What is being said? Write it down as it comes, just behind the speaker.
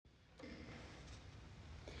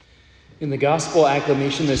In the gospel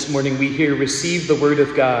acclamation this morning, we hear, "Receive the word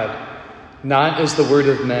of God, not as the word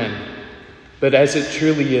of men, but as it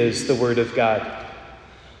truly is the word of God."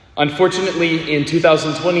 Unfortunately, in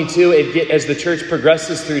 2022, as the church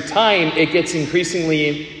progresses through time, it gets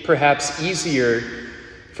increasingly perhaps easier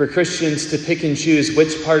for Christians to pick and choose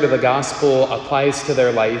which part of the gospel applies to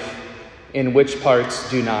their life and which parts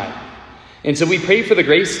do not. And so we pray for the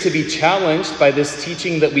grace to be challenged by this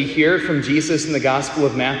teaching that we hear from Jesus in the Gospel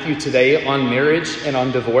of Matthew today on marriage and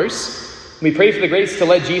on divorce. We pray for the grace to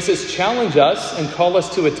let Jesus challenge us and call us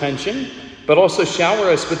to attention, but also shower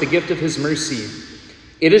us with the gift of his mercy.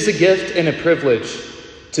 It is a gift and a privilege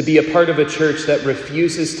to be a part of a church that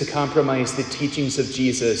refuses to compromise the teachings of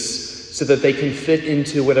Jesus so that they can fit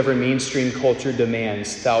into whatever mainstream culture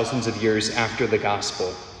demands thousands of years after the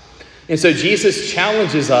gospel. And so Jesus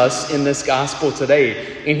challenges us in this gospel today,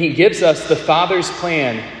 and he gives us the Father's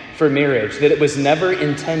plan for marriage, that it was never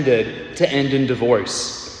intended to end in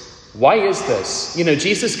divorce. Why is this?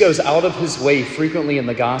 Jesus goes out of his way frequently in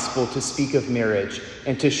the gospel to speak of marriage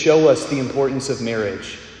and to show us the importance of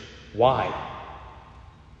marriage. Why?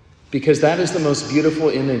 Because that is the most beautiful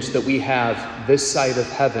image that we have this side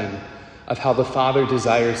of heaven of how the Father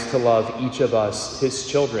desires to love each of us, his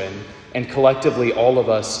children, and collectively all of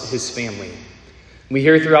us, his family. We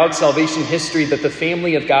hear throughout salvation history that the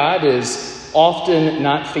family of God is often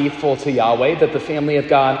not faithful to Yahweh, that the family of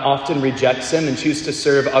God often rejects him and choose to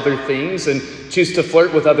serve other things and choose to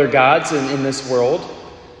flirt with other gods in this world.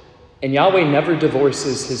 And Yahweh never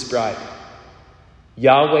divorces his bride.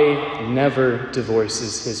 Yahweh never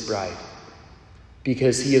divorces his bride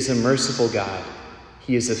because he is a merciful God.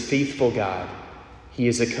 He is a faithful God. He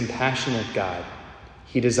is a compassionate God.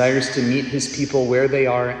 He desires to meet his people where they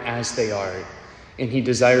are as they are, and he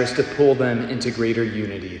desires to pull them into greater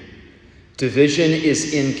unity. Division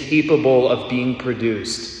is incapable of being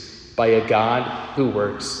produced by a God who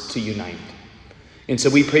works to unite. And so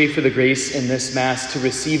we pray for the grace in this Mass to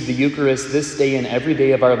receive the Eucharist this day and every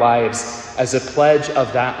day of our lives as a pledge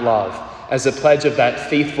of that love, as a pledge of that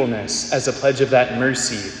faithfulness, as a pledge of that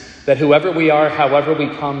mercy, that whoever we are, however we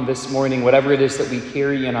come this morning, whatever it is that we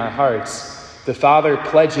carry in our hearts, the Father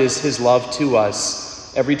pledges his love to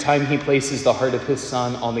us every time he places the heart of his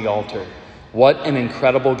Son on the altar. What an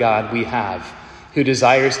incredible God we have, who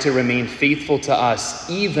desires to remain faithful to us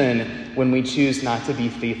even when we choose not to be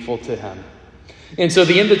faithful to him. And so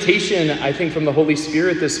the invitation, I think, from the Holy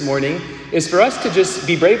Spirit this morning is for us to just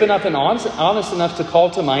be brave enough and honest enough to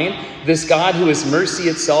call to mind this God who is mercy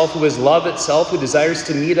itself, who is love itself, who desires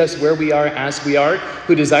to meet us where we are as we are,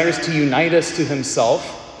 who desires to unite us to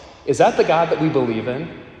himself. Is that the God that we believe in?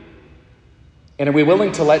 And are we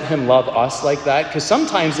willing to let him love us like that? Because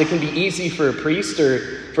sometimes it can be easy for a priest or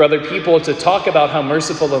for other people to talk about how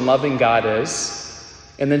merciful and loving God is,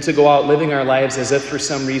 and then to go out living our lives as if for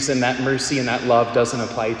some reason that mercy and that love doesn't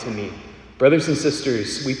apply to me. Brothers and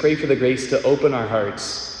sisters, we pray for the grace to open our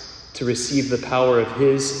hearts to receive the power of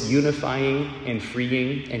his unifying and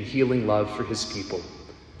freeing and healing love for his people.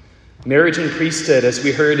 Marriage and priesthood, as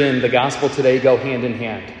we heard in the gospel today, go hand in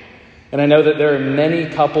hand. And I know that there are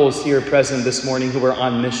many couples here present this morning who are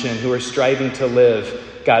on mission, who are striving to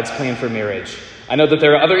live God's plan for marriage. I know that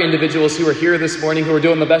there are other individuals who are here this morning who are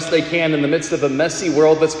doing the best they can in the midst of a messy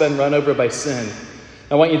world that's been run over by sin.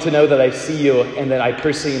 I want you to know that I see you and that I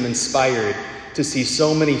personally am inspired to see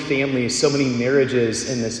so many families, so many marriages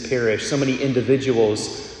in this parish, so many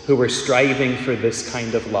individuals who are striving for this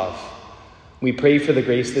kind of love. We pray for the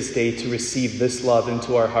grace this day to receive this love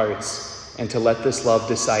into our hearts and to let this love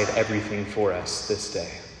decide everything for us this day.